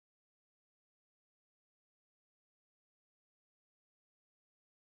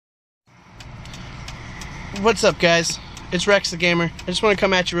What's up, guys? It's Rex the Gamer. I just want to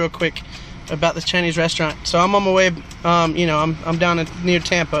come at you real quick about this Chinese restaurant. So I'm on my way, you know, I'm down near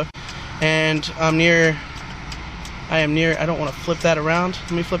Tampa, and I am near, I don't want to flip that around.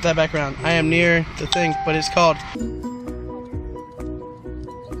 Let me flip that back around. I am near the thing, but it's called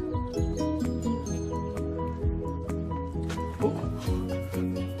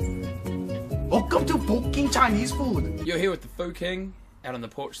Welcome to Fu King Chinese food. You're here with the Fu King, out on the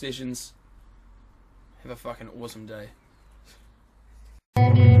porch sessions. Have a fucking awesome day.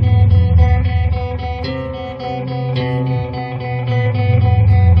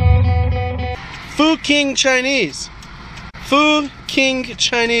 Fu King Chinese. Fu King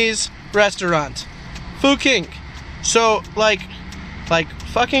Chinese restaurant. Fu King. So, like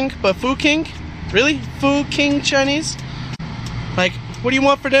fucking, but Fu King? Really? Fu King Chinese? Like, what do you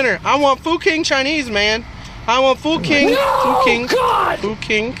want for dinner? I want Fu King Chinese, man. I want Fu King. No, Fu King. God! Fu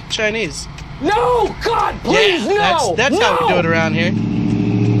King Chinese. No, God, please, yeah, no! That's no. how we do it around here.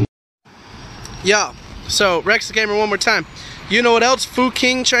 Yo, so Rex the Gamer one more time. You know what else Fu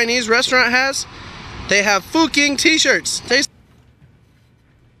King Chinese restaurant has? They have Fu King t-shirts. Hey,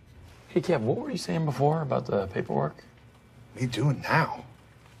 Kev, what were you saying before about the paperwork? Me do it now.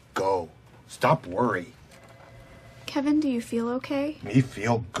 Go. Stop worry. Kevin, do you feel okay? Me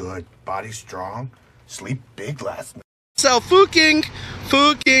feel good. Body strong. Sleep big last night. Sell Fu King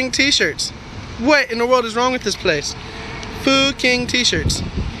t-shirts. What in the world is wrong with this place? Fu King t-shirts.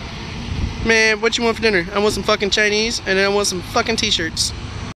 Man, what you want for dinner? I want some fucking Chinese, and then I want some fucking t-shirts.